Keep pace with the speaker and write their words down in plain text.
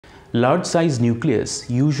large size nucleus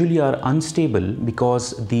usually are unstable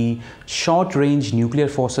because the short range nuclear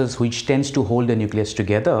forces which tends to hold the nucleus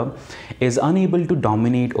together is unable to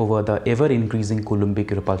dominate over the ever increasing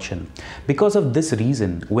Coulombic repulsion. Because of this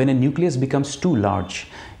reason, when a nucleus becomes too large,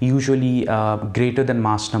 usually greater than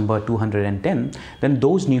mass number 210, then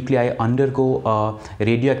those nuclei undergo a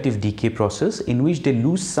radioactive decay process in which they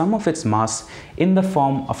lose some of its mass in the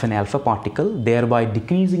form of an alpha particle, thereby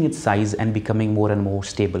decreasing its size and becoming more and more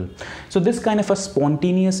stable. So this kind of a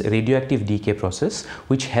spontaneous radioactive decay process,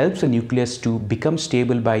 which helps a nucleus to become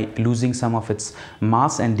stable by losing some of its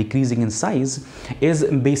mass and decreasing in size, is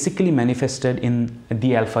basically manifested in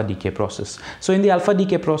the alpha decay process. So in the alpha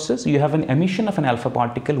decay process, you have an emission of an alpha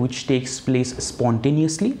particle which takes place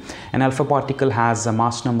spontaneously. An alpha particle has a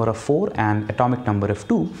mass number of 4 and atomic number of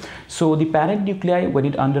 2. So the parent nuclei, when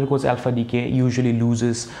it undergoes alpha decay, usually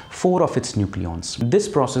loses 4 of its nucleons. This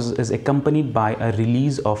process is accompanied by a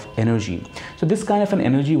release of energy. So this kind of an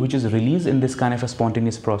energy which is released in this kind of a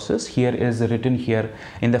spontaneous process here is written here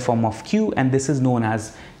in the form of Q, and this is known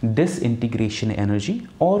as disintegration energy,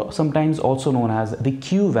 or sometimes also known as the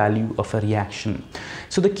Q value of a reaction.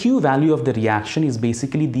 So the Q value of the reaction is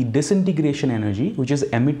basically the disintegration energy which is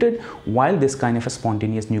emitted while this kind of a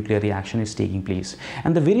spontaneous nuclear reaction is taking place.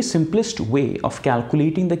 And the very simplest way of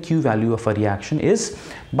calculating the Q value of a reaction is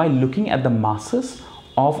by looking at the masses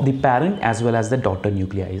of the parent as well as the daughter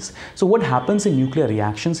nuclei. So what happens in nuclear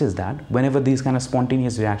reactions is that whenever these kind of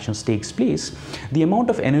spontaneous reactions takes place, the amount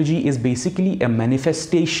of energy is basically a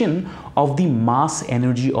manifestation of the mass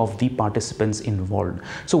energy of the participants involved.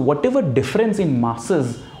 So whatever difference in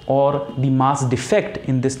masses or the mass defect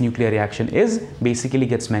in this nuclear reaction is basically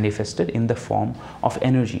gets manifested in the form of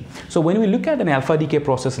energy. So when we look at an alpha decay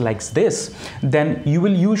process like this, then you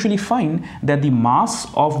will usually find that the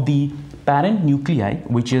mass of the parent nuclei,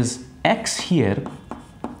 which is X here,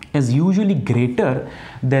 is usually greater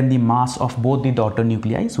than the mass of both the daughter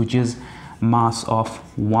nuclei, which is mass of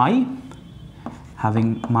Y,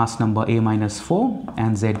 having mass number A minus 4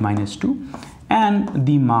 and Z minus 2, and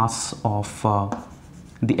the mass of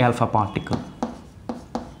the alpha particle.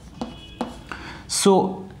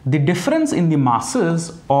 So the difference in the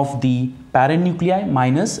masses of the parent nuclei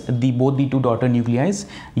minus both the two daughter nuclei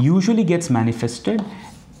usually gets manifested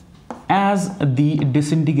as the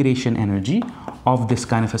disintegration energy of this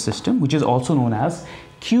kind of a system, which is also known as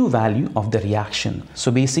Q value of the reaction.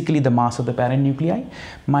 So basically the mass of the parent nuclei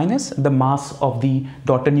minus the mass of the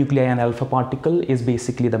daughter nuclei and alpha particle is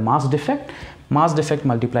basically the mass defect. Mass defect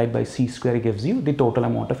multiplied by C square gives you the total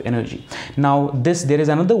amount of energy. Now there is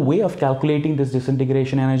another way of calculating this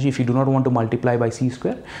disintegration energy if you do not want to multiply by C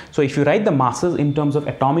square. So if you write the masses in terms of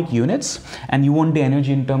atomic units and you want the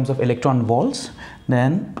energy in terms of electron volts,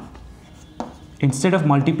 then instead of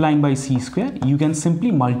multiplying by C square, you can simply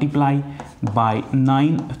multiply by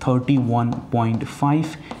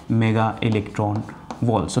 931.5 mega electron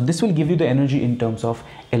volts. So this will give you the energy in terms of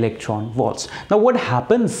electron volts. Now what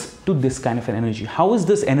happens to this kind of an energy? How is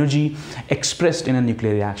this energy expressed in a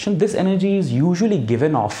nuclear reaction? This energy is usually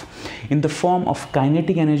given off in the form of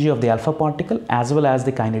kinetic energy of the alpha particle as well as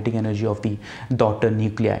the kinetic energy of the daughter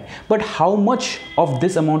nuclei. But how much of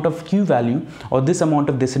this amount of Q value or this amount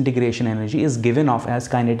of disintegration energy is given off as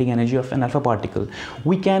kinetic energy of an alpha particle?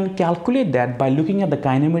 We can calculate that by looking at the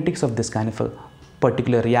kinematics of this kind of a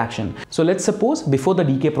particular reaction. So let's suppose before the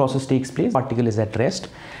decay process takes place, particle is at rest,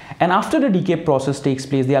 and after the decay process takes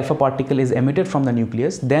place, the alpha particle is emitted from the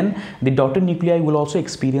nucleus, then the daughter nuclei will also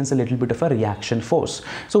experience a little bit of a reaction force.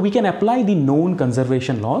 So we can apply the known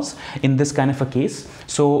conservation laws in this kind of a case.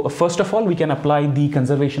 So first of all, we can apply the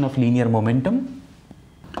conservation of linear momentum.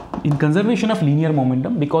 In conservation of linear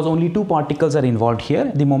momentum, because only two particles are involved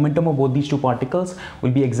here, the momentum of both these two particles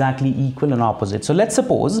will be exactly equal and opposite. So let's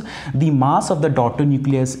suppose the mass of the daughter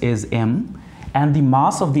nucleus is m and the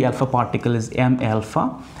mass of the alpha particle is m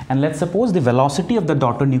alpha, and let's suppose the velocity of the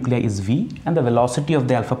daughter nuclei is v and the velocity of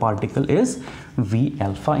the alpha particle is v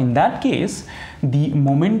alpha. In that case, the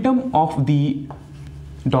momentum of the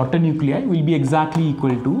daughter nuclei will be exactly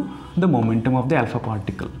equal to the momentum of the alpha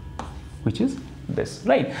particle, which is this,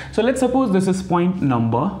 right? So let's suppose this is point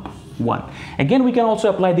number 1. Again, we can also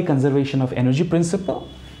apply the conservation of energy principle.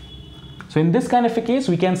 So in this kind of a case,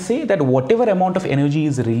 we can say that whatever amount of energy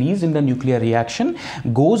is released in the nuclear reaction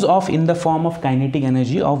goes off in the form of kinetic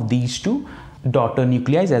energy of these two daughter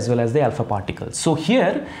nuclei as well as the alpha particles. So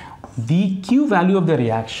here the Q value of the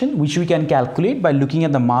reaction, which we can calculate by looking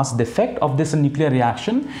at the mass defect of this nuclear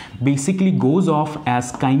reaction, basically goes off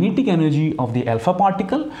as kinetic energy of the alpha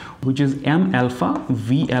particle, which is m alpha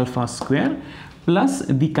v alpha square, plus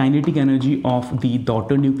the kinetic energy of the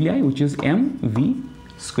daughter nuclei, which is m v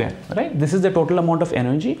square, right? This is the total amount of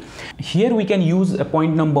energy. Here we can use a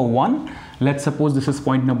point number 1. Let's suppose this is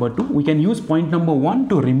point number 2. We can use point number 1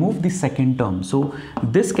 to remove the second term. So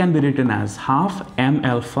this can be written as half m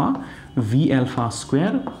alpha v alpha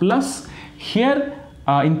square plus here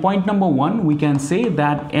in point number 1 we can say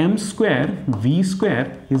that m square v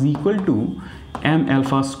square is equal to m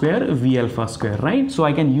alpha square v alpha square, right? So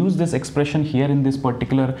I can use this expression here in this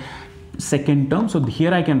particular second term. So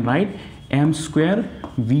here I can write m square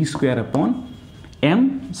v square upon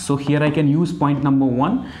m. So here I can use point number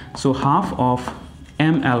 1. So half of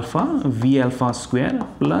m alpha v alpha square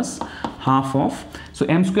plus half of, so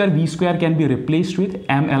m square v square can be replaced with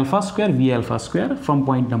m alpha square v alpha square from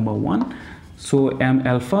point number 1. So m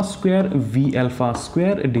alpha square v alpha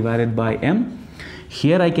square divided by m.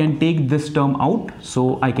 Here I can take this term out,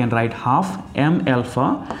 so I can write half m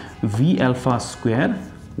alpha v alpha square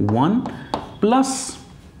 1 plus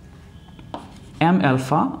m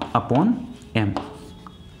alpha upon m.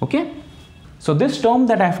 Okay, so this term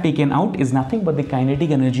that I have taken out is nothing but the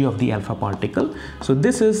kinetic energy of the alpha particle. So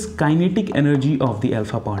this is kinetic energy of the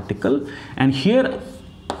alpha particle, and here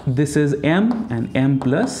this is m and m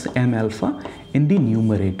plus m alpha in the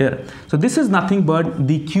numerator. So this is nothing but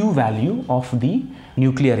the Q value of the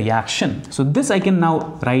nuclear reaction. So this I can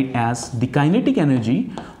now write as the kinetic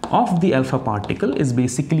energy of the alpha particle is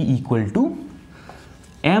basically equal to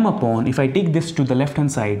m upon, if I take this to the left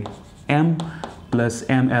hand side, m plus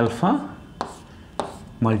m alpha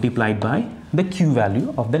multiplied by the Q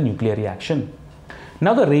value of the nuclear reaction.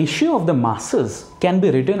 Now the ratio of the masses can be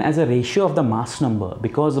written as a ratio of the mass number,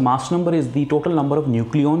 because the mass number is the total number of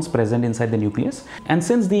nucleons present inside the nucleus, and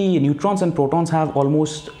since the neutrons and protons have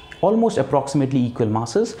almost approximately equal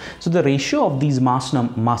masses, so the ratio of these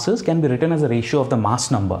masses can be written as a ratio of the mass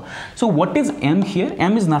number. So what is m here?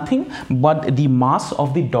 M is nothing but the mass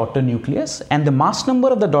of the daughter nucleus, and the mass number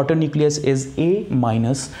of the daughter nucleus is a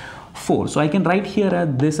minus 4. So I can write here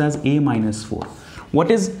this as a minus 4. What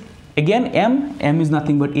is again m? M is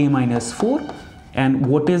nothing but a minus 4. And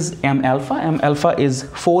what is m alpha? M alpha is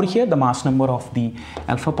 4 here, the mass number of the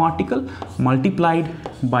alpha particle, multiplied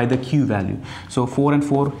by the Q value. So 4 and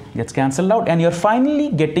 4 gets cancelled out, and you're finally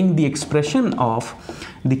getting the expression of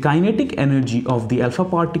the kinetic energy of the alpha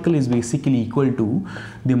particle is basically equal to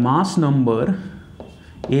the mass number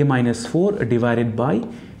a minus 4 divided by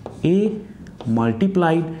a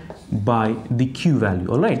multiplied by the Q value.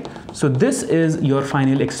 All right, so this is your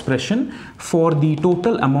final expression for the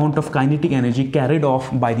total amount of kinetic energy carried off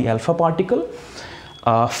by the alpha particle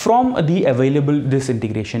from the available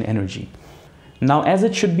disintegration energy. Now, as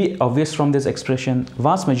it should be obvious from this expression,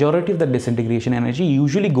 vast majority of the disintegration energy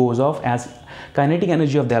usually goes off as kinetic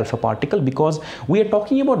energy of the alpha particle, because we are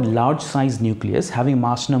talking about large size nucleus having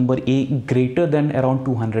mass number A greater than around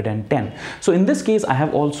 210. So in this case, I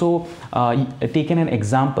have also taken an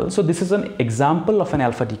example. So this is an example of an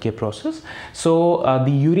alpha decay process. So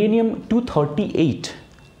the uranium 238,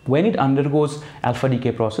 when it undergoes alpha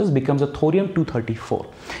decay process, becomes a thorium 234.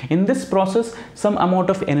 In this process, some amount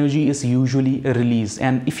of energy is usually released,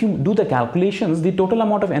 and if you do the calculations, the total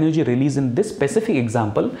amount of energy released in this specific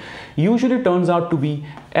example usually turns out to be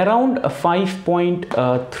around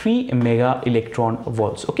 5.3 mega electron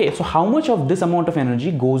volts. Okay, so how much of this amount of energy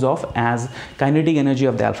goes off as kinetic energy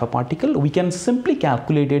of the alpha particle? We can simply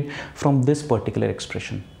calculate it from this particular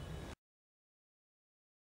expression.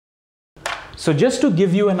 So just to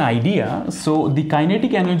give you an idea, so the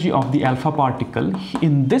kinetic energy of the alpha particle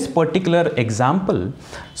in this particular example,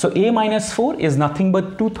 so a minus 4 is nothing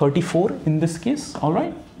but 234 in this case, all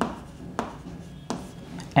right?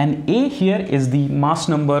 And a here is the mass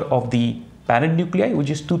number of the parent nuclei,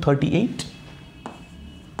 which is 238.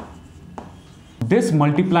 This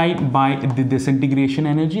multiplied by the disintegration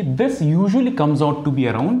energy, this usually comes out to be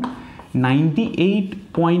around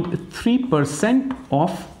 98.3%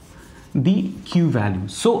 of the Q value.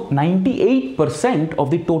 So 98% of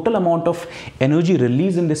the total amount of energy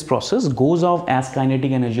released in this process goes off as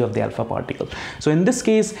kinetic energy of the alpha particle. So in this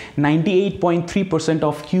case, 98.3%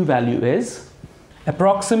 of Q value is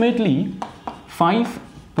approximately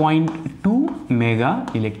 5.2 mega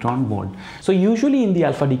electron volt. So usually in the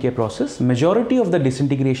alpha decay process, majority of the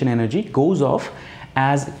disintegration energy goes off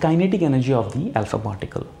as kinetic energy of the alpha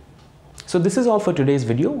particle. So this is all for today's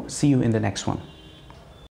video. See you in the next one.